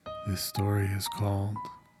This story is called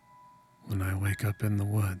When I Wake Up in the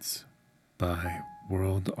Woods by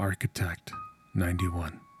World Architect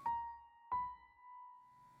 91.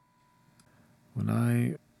 When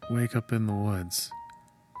I wake up in the woods,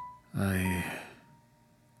 I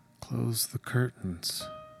close the curtains.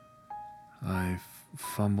 I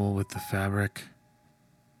fumble with the fabric.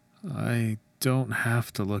 I don't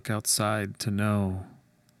have to look outside to know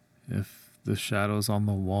if the shadows on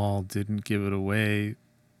the wall didn't give it away.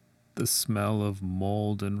 The smell of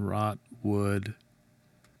mold and rot wood.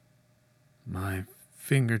 My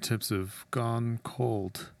fingertips have gone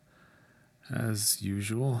cold. As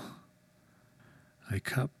usual, I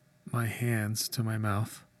cup my hands to my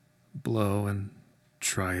mouth, blow, and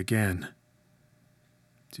try again,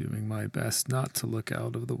 doing my best not to look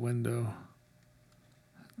out of the window.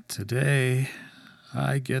 Today,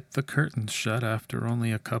 I get the curtains shut after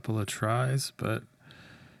only a couple of tries, but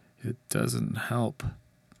it doesn't help.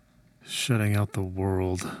 Shutting out the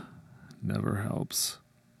world never helps.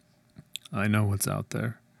 I know what's out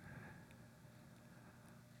there.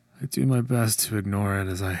 I do my best to ignore it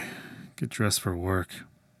as I get dressed for work.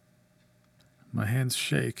 My hands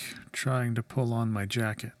shake, trying to pull on my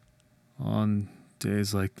jacket. On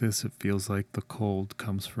days like this, it feels like the cold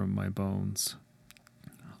comes from my bones.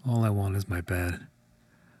 All I want is my bed,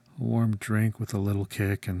 a warm drink with a little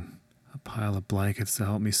kick, and a pile of blankets to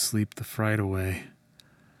help me sleep the fright away.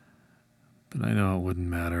 But I know it wouldn't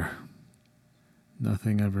matter.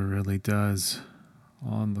 Nothing ever really does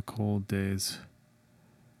on the cold days.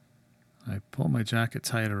 I pull my jacket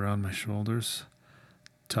tight around my shoulders,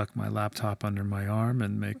 tuck my laptop under my arm,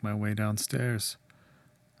 and make my way downstairs.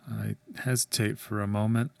 I hesitate for a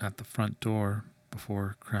moment at the front door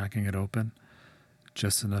before cracking it open,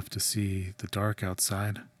 just enough to see the dark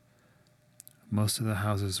outside. Most of the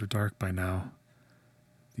houses are dark by now.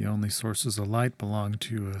 The only sources of light belong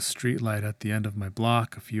to a street light at the end of my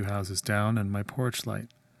block, a few houses down, and my porch light.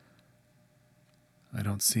 I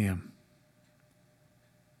don't see him.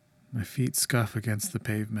 My feet scuff against the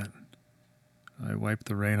pavement. I wipe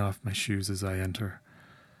the rain off my shoes as I enter.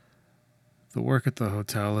 The work at the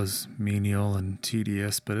hotel is menial and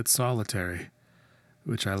tedious, but it's solitary,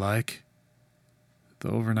 which I like. The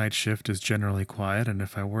overnight shift is generally quiet, and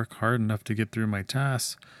if I work hard enough to get through my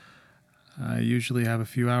tasks, I usually have a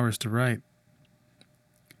few hours to write.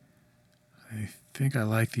 I think I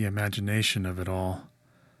like the imagination of it all.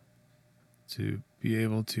 To be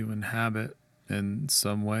able to inhabit, in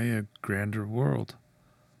some way, a grander world.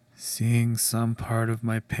 Seeing some part of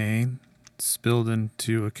my pain spilled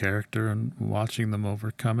into a character and watching them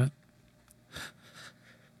overcome it.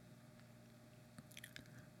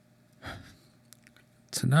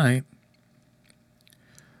 Tonight,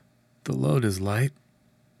 the load is light.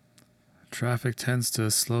 Traffic tends to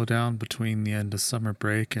slow down between the end of summer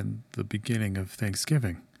break and the beginning of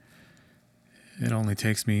Thanksgiving. It only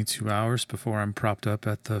takes me 2 hours before I'm propped up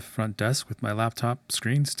at the front desk with my laptop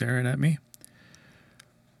screen staring at me.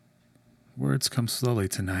 Words come slowly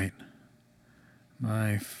tonight.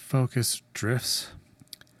 My focus drifts.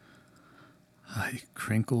 I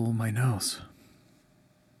crinkle my nose.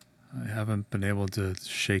 I haven't been able to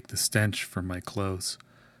shake the stench from my clothes.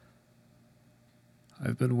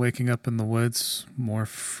 I've been waking up in the woods more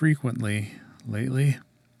frequently lately,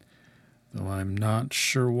 though I'm not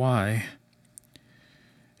sure why.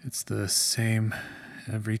 It's the same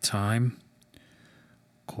every time.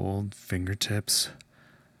 Cold fingertips,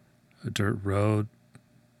 a dirt road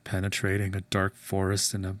penetrating a dark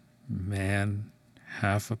forest, and a man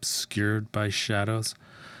half obscured by shadows.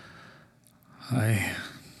 I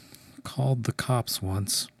called the cops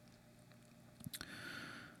once.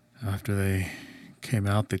 After they came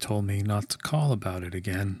out, they told me not to call about it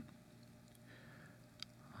again.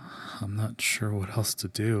 I'm not sure what else to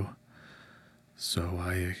do, so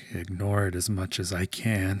I ignore it as much as I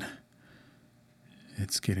can.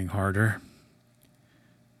 It's getting harder.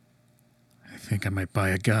 I think I might buy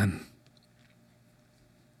a gun.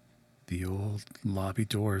 The old lobby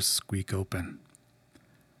doors squeak open.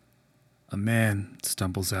 A man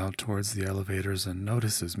stumbles out towards the elevators and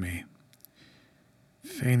notices me.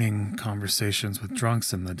 Feigning conversations with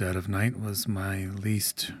drunks in the dead of night was my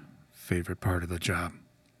least favorite part of the job.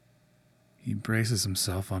 He braces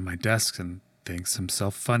himself on my desk and thinks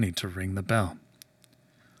himself funny to ring the bell.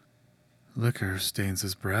 Liquor stains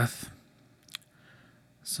his breath.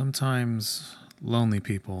 Sometimes lonely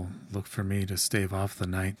people look for me to stave off the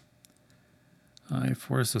night. I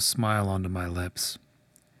force a smile onto my lips.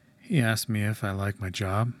 He asks me if I like my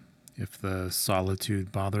job, if the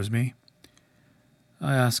solitude bothers me.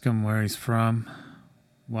 I ask him where he's from,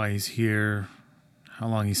 why he's here, how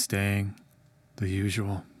long he's staying, the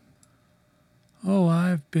usual. "Oh,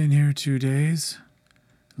 I've been here 2 days,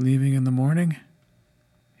 leaving in the morning,"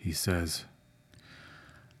 he says.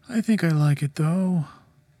 "I think I like it, though.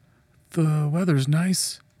 The weather's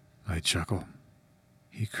nice," I chuckle.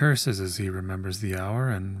 He curses as he remembers the hour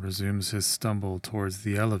and resumes his stumble towards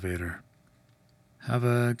the elevator. "Have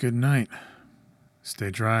a good night.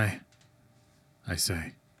 Stay dry," I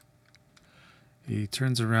say. He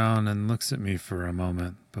turns around and looks at me for a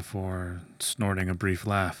moment before snorting a brief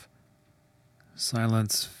laugh.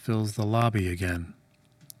 Silence fills the lobby again,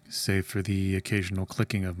 save for the occasional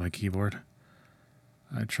clicking of my keyboard.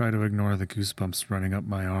 I try to ignore the goosebumps running up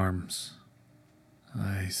my arms.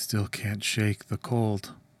 I still can't shake the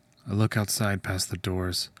cold. I look outside past the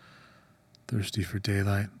doors, thirsty for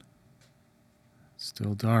daylight. It's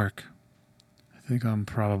still dark. I think I'm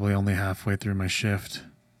probably only halfway through my shift.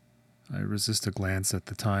 I resist a glance at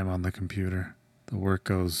the time on the computer. The work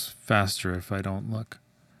goes faster if I don't look.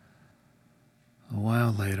 A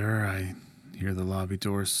while later, I hear the lobby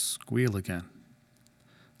doors squeal again.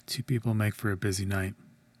 2 people make for a busy night.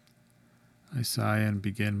 I sigh and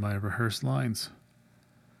begin my rehearsed lines.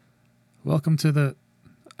 "Welcome to the..."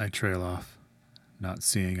 I trail off, not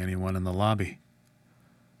seeing anyone in the lobby.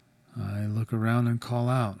 I look around and call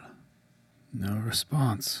out. No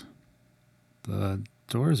response. The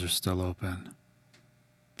doors are still open.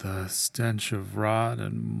 The stench of rot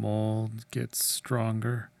and mold gets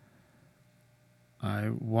stronger. I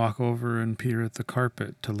walk over and peer at the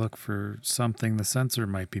carpet to look for something the sensor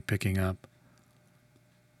might be picking up.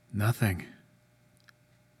 Nothing.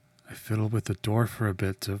 I fiddle with the door for a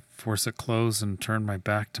bit to force it closed and turn my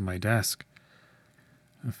back to my desk.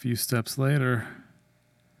 A few steps later,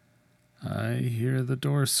 I hear the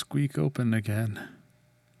door squeak open again.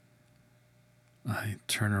 I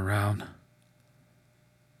turn around.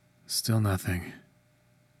 Still nothing.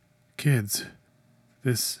 Kids.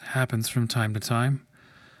 This happens from time to time.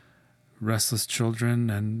 Restless children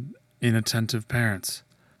and inattentive parents.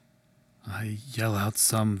 I yell out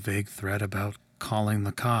some vague threat about calling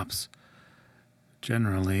the cops.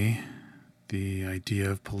 Generally, the idea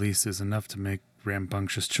of police is enough to make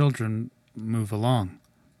rambunctious children move along.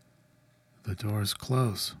 The doors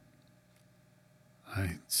close.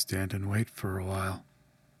 I stand and wait for a while,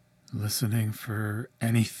 listening for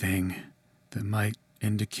anything that might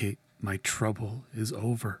indicate my trouble is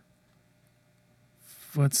over.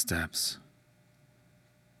 Footsteps.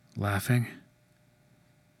 Laughing.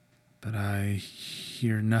 But I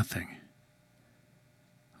hear nothing.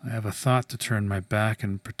 I have a thought to turn my back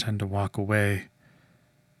and pretend to walk away.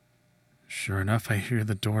 Sure enough, I hear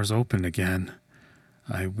the doors open again.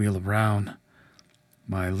 I wheel around,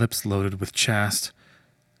 my lips loaded with chast.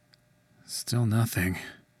 Still nothing.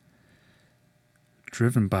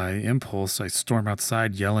 Driven by impulse, I storm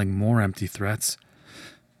outside yelling more empty threats.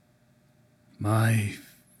 My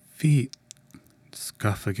feet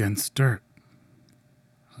scuff against dirt.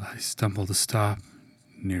 I stumble to stop,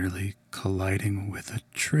 nearly colliding with a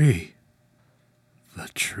tree. The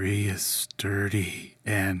tree is sturdy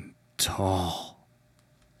and tall.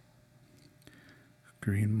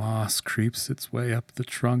 Green moss creeps its way up the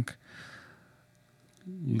trunk,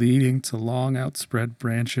 leading to long outspread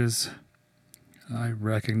branches. I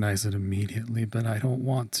recognize it immediately, but I don't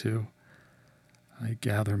want to. I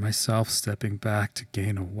gather myself, stepping back to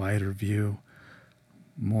gain a wider view.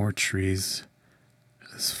 More trees,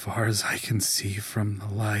 as far as I can see from the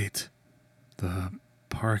light. The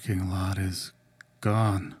parking lot is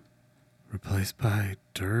gone, replaced by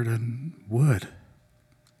dirt and wood.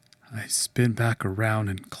 I spin back around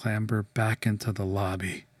and clamber back into the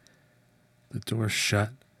lobby. The door's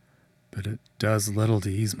shut, but it does little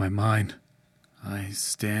to ease my mind. I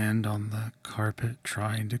stand on the carpet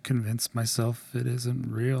trying to convince myself it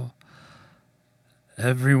isn't real.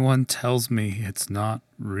 Everyone tells me it's not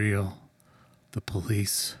real. The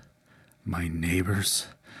police, my neighbors,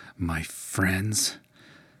 my friends,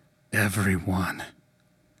 everyone.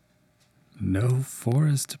 No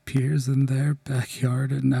forest appears in their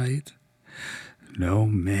backyard at night. No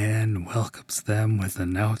man welcomes them with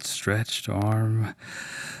an outstretched arm.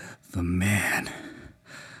 The man,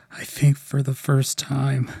 I think for the first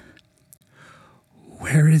time,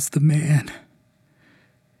 where is the man?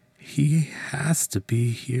 He has to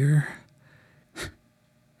be here.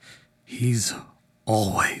 He's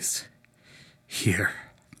always here.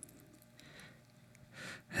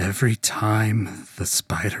 Every time the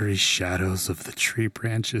spidery shadows of the tree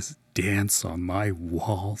branches dance on my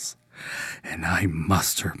walls, and I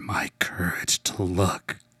muster my courage to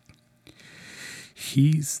look,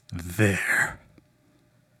 he's there,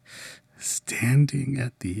 standing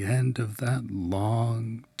at the end of that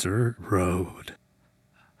long dirt road.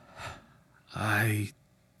 I I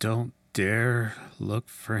don't dare look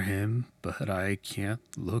for him, but I can't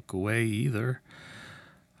look away either.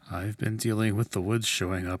 I've been dealing with the woods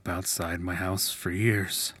showing up outside my house for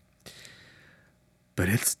years, but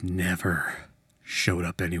it's never showed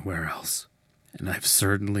up anywhere else. And I've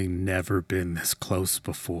certainly never been this close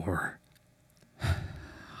before.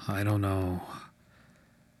 I don't know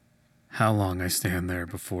how long I stand there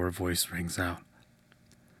before a voice rings out.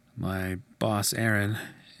 My boss, Aaron,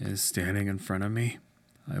 is standing in front of me.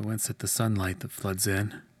 I wince at the sunlight that floods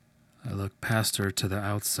in. I look past her to the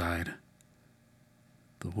outside.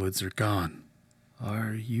 The woods are gone.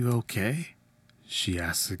 Are you okay? She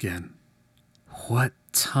asks again. What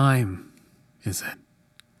time is it?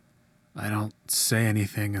 I don't say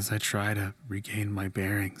anything as I try to regain my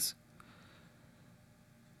bearings.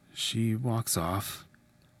 She walks off.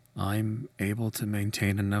 I'm able to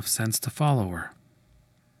maintain enough sense to follow her.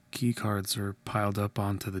 Key cards are piled up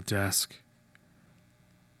onto the desk.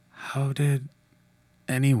 How did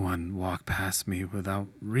anyone walk past me without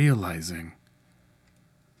realizing?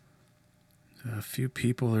 A few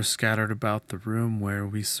people are scattered about the room where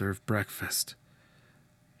we serve breakfast.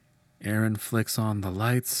 Aaron flicks on the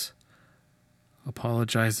lights,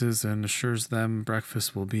 apologizes, and assures them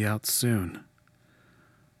breakfast will be out soon.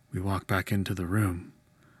 We walk back into the room.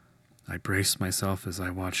 I brace myself as I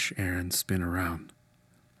watch Aaron spin around.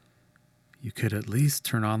 You could at least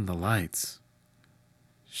turn on the lights,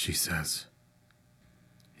 she says.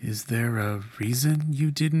 Is there a reason you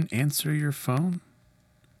didn't answer your phone?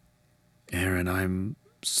 Aaron, I'm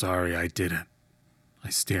sorry I didn't. I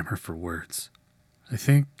stammer for words. I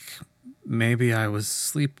think maybe I was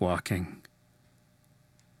sleepwalking.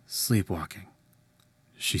 Sleepwalking,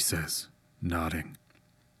 she says, nodding.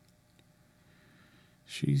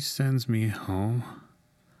 She sends me home.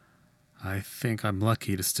 I think I'm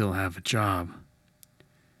lucky to still have a job.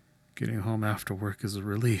 Getting home after work is a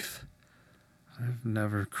relief. I've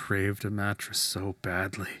never craved a mattress so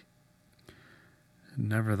badly.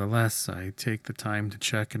 Nevertheless, I take the time to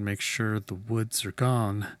check and make sure the woods are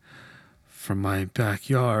gone from my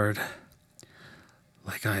backyard,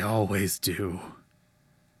 like I always do.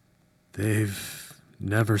 They've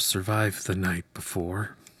never survived the night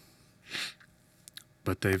before,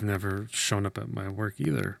 but they've never shown up at my work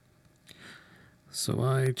either. So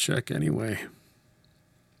I check anyway.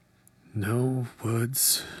 No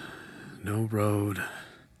woods, no road,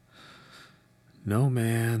 no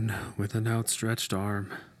man with an outstretched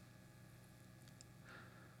arm.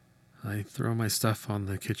 I throw my stuff on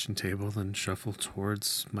the kitchen table and shuffle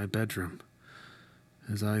towards my bedroom.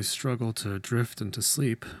 As I struggle to drift into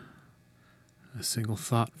sleep, a single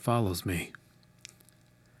thought follows me.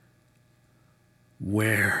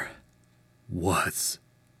 Where was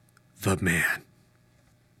the man?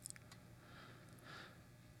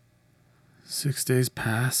 6 days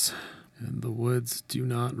pass, and the woods do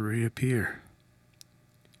not reappear.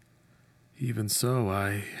 Even so,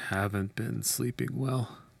 I haven't been sleeping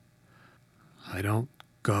well. I don't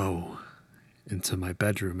go into my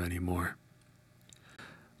bedroom anymore.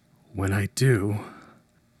 When I do,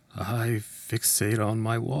 I fixate on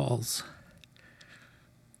my walls,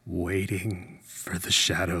 waiting for the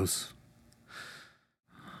shadows.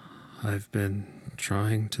 I've been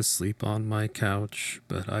trying to sleep on my couch,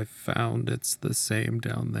 but I've found it's the same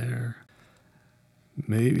down there.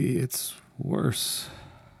 Maybe it's worse.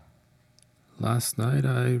 Last night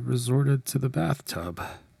I resorted to the bathtub.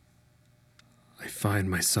 I find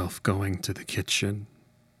myself going to the kitchen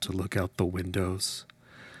to look out the windows.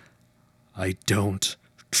 I don't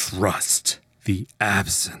trust the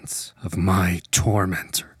absence of my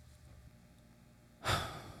tormentor.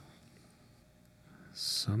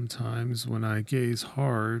 Sometimes when I gaze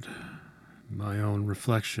hard, my own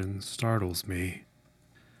reflection startles me.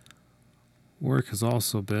 Work has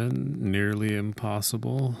also been nearly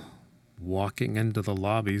impossible. Walking into the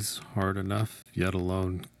lobby's hard enough, yet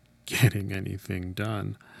alone getting anything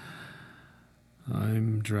done.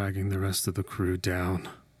 I'm dragging the rest of the crew down.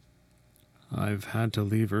 I've had to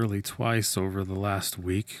leave early twice over the last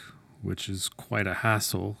week, which is quite a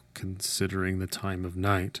hassle considering the time of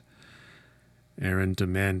night. Erin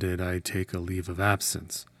demanded I take a leave of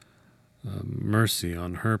absence. Mercy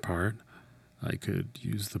on her part. I could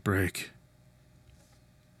use the break.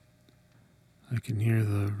 I can hear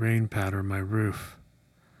the rain patter my roof.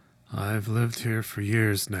 I've lived here for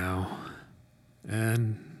years now,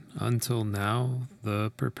 and until now,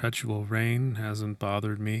 the perpetual rain hasn't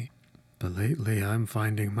bothered me. But lately, I'm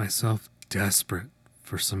finding myself desperate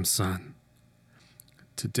for some sun.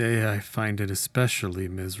 Today, I find it especially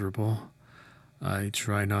miserable. I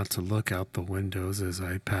try not to look out the windows as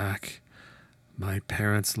I pack. My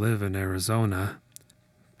parents live in Arizona.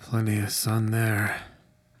 Plenty of sun there.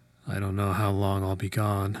 I don't know how long I'll be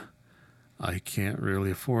gone. I can't really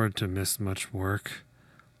afford to miss much work.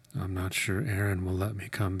 I'm not sure Aaron will let me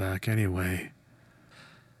come back anyway.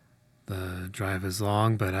 The drive is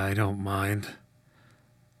long, but I don't mind.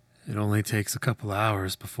 It only takes a couple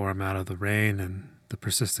hours before I'm out of the rain and the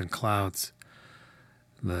persistent clouds.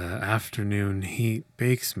 The afternoon heat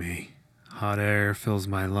bakes me. Hot air fills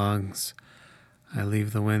my lungs. I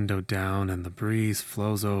leave the window down and the breeze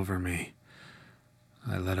flows over me.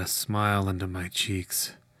 I let a smile into my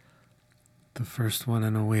cheeks. The first one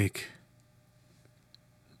in a week.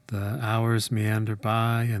 The hours meander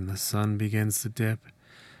by and the sun begins to dip,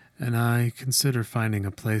 and I consider finding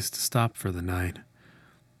a place to stop for the night.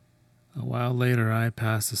 A while later, I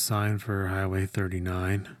pass a sign for Highway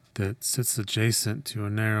 39 that sits adjacent to a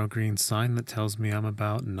narrow green sign that tells me I'm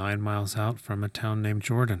about 9 miles out from a town named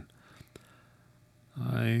Jordan.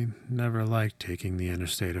 I never liked taking the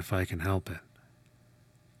interstate if I can help it.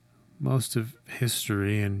 Most of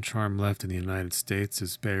history and charm left in the United States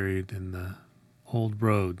is buried in the old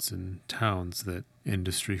roads and towns that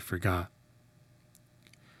industry forgot.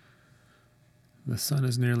 The sun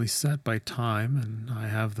is nearly set by time, and I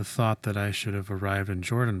have the thought that I should have arrived in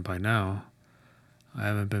Jordan by now. I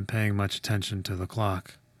haven't been paying much attention to the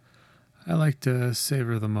clock. I like to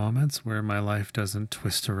savor the moments where my life doesn't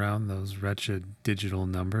twist around those wretched digital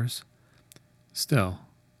numbers. Still,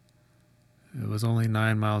 it was only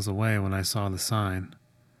 9 miles away when I saw the sign.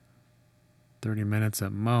 30 minutes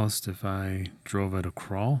at most if I drove at a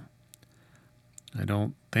crawl. I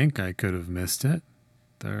don't think I could have missed it.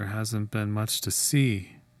 There hasn't been much to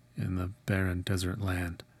see in the barren desert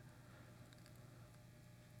land.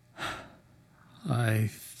 I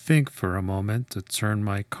think for a moment to turn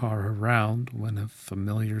my car around when a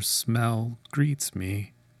familiar smell greets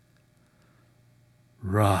me.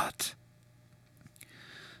 Rot.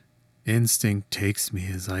 Instinct takes me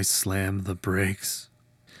as I slam the brakes.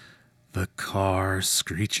 The car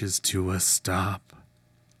screeches to a stop.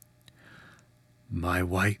 My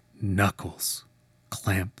white knuckles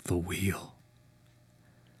clamp the wheel.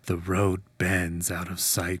 The road bends out of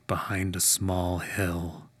sight behind a small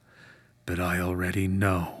hill, but I already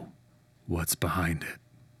know what's behind it.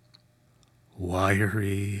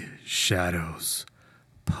 Wiry shadows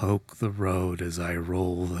poke the road as I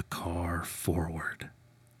roll the car forward.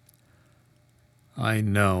 I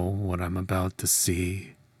know what I'm about to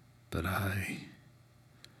see, but I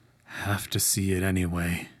have to see it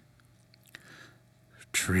anyway.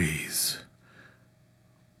 Trees.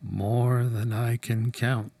 More than I can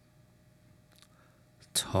count.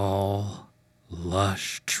 Tall,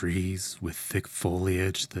 lush trees with thick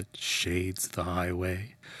foliage that shades the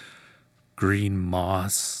highway. Green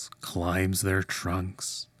moss climbs their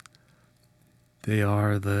trunks. They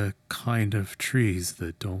are the kind of trees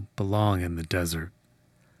that don't belong in the desert.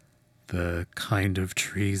 The kind of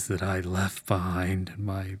trees that I left behind in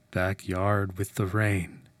my backyard with the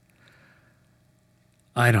rain.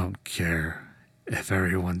 I don't care if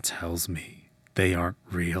everyone tells me they aren't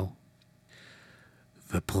real.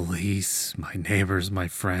 The police, my neighbors, my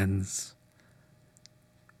friends,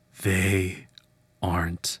 they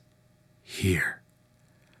aren't here.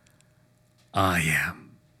 I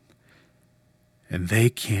am. And they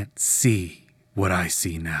can't see what I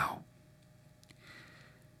see now.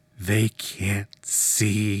 They can't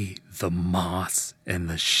see the moss and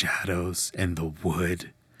the shadows and the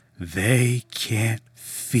wood. They can't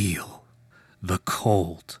feel the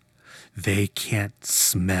cold. They can't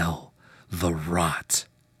smell the rot.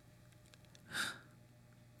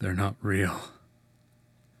 They're not real.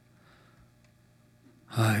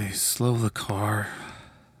 I slow the car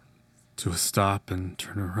to a stop and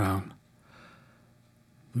turn around.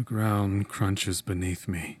 The ground crunches beneath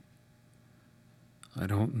me. I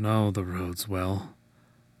don't know the roads well.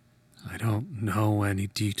 I don't know any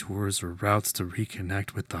detours or routes to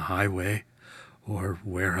reconnect with the highway or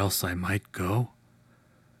where else I might go,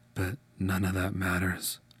 but none of that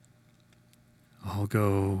matters. I'll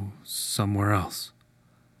go somewhere else.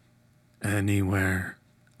 Anywhere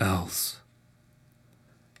else.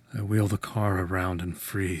 I wheel the car around and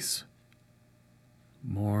freeze.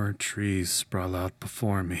 More trees sprawl out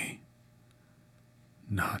before me.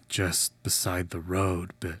 Not just beside the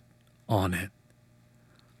road, but on it.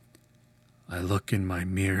 I look in my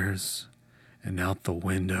mirrors and out the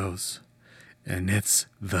windows, and it's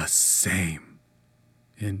the same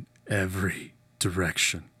in every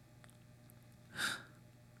direction.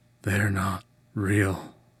 They're not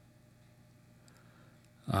real.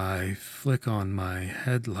 I flick on my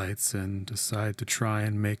headlights and decide to try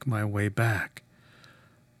and make my way back.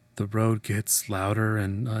 The road gets louder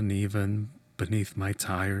and uneven beneath my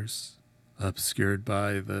tires, obscured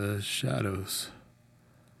by the shadows.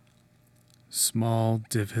 Small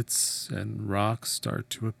divots and rocks start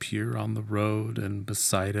to appear on the road, and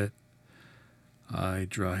beside it, I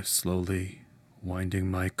drive slowly,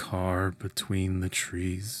 winding my car between the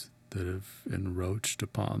trees that have encroached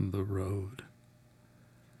upon the road.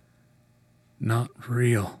 Not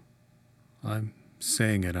real. I'm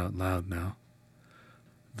saying it out loud now.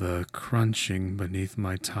 The crunching beneath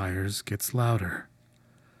my tires gets louder.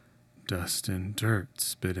 Dust and dirt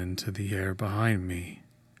spit into the air behind me.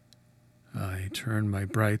 I turn my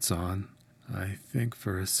brights on. I think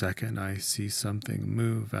for a second I see something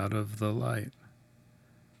move out of the light.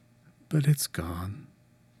 But it's gone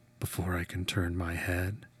before I can turn my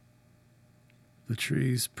head. The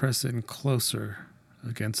trees press in closer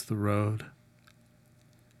against the road.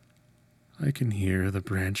 I can hear the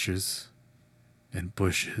branches and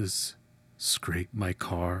bushes scrape my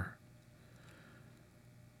car.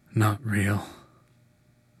 Not real.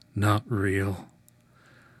 Not real.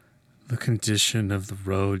 The condition of the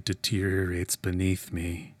road deteriorates beneath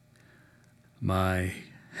me. My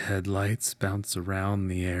headlights bounce around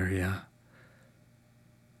the area.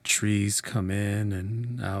 Trees come in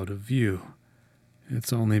and out of view.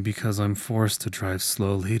 It's only because I'm forced to drive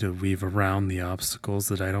slowly to weave around the obstacles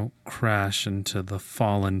that I don't crash into the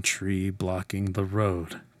fallen tree blocking the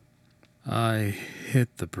road. I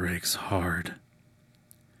hit the brakes hard.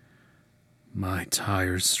 My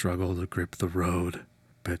tires struggle to grip the road,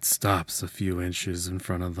 but stops a few inches in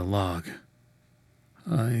front of the log.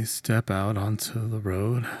 I step out onto the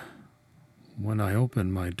road. When I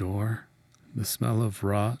open my door, the smell of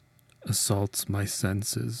rot assaults my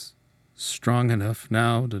senses, strong enough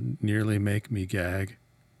now to nearly make me gag.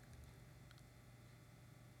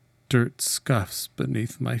 Dirt scuffs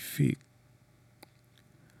beneath my feet.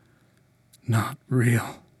 Not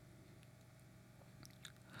real.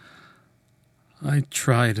 I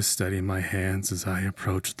try to steady my hands as I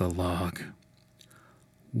approach the log,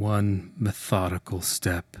 one methodical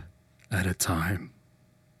step at a time.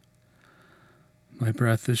 My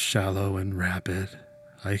breath is shallow and rapid.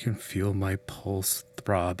 I can feel my pulse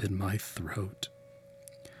throb in my throat.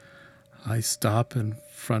 I stop in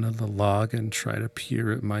front of the log and try to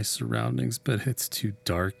peer at my surroundings, but it's too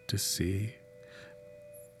dark to see.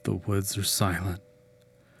 The woods are silent,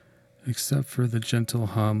 except for the gentle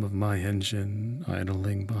hum of my engine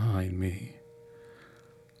idling behind me.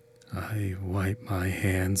 I wipe my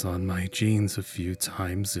hands on my jeans a few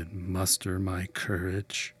times and muster my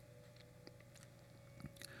courage.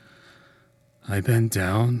 I bend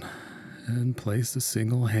down and place a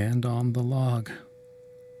single hand on the log.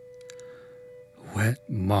 Wet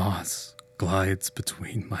moss glides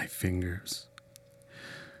between my fingers.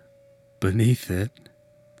 Beneath it,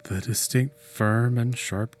 the distinct firm and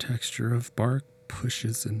sharp texture of bark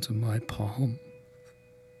pushes into my palm.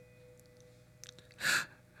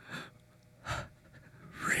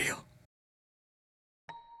 Real.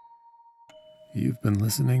 You've been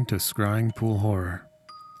listening to Scrying Pool Horror.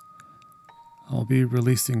 I'll be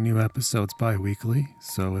releasing new episodes bi-weekly,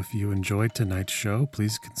 so if you enjoyed tonight's show,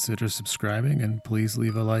 please consider subscribing and please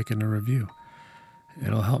leave a like and a review.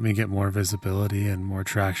 It'll help me get more visibility and more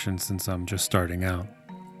traction since I'm just starting out.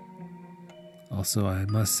 Also, I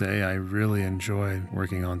must say I really enjoyed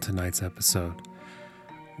working on tonight's episode.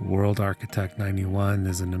 World Architect 91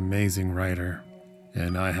 is an amazing writer,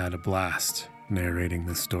 and I had a blast narrating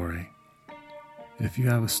this story. If you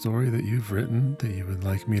have a story that you've written that you would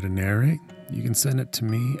like me to narrate, you can send it to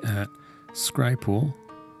me at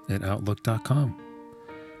scrypool@outlook.com.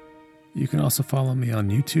 You can also follow me on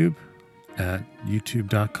YouTube at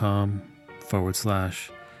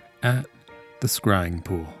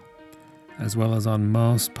youtube.com/@thescryingpool, as well as on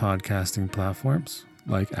most podcasting platforms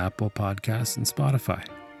like Apple Podcasts and Spotify.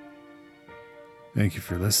 Thank you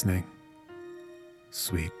for listening.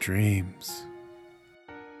 Sweet dreams.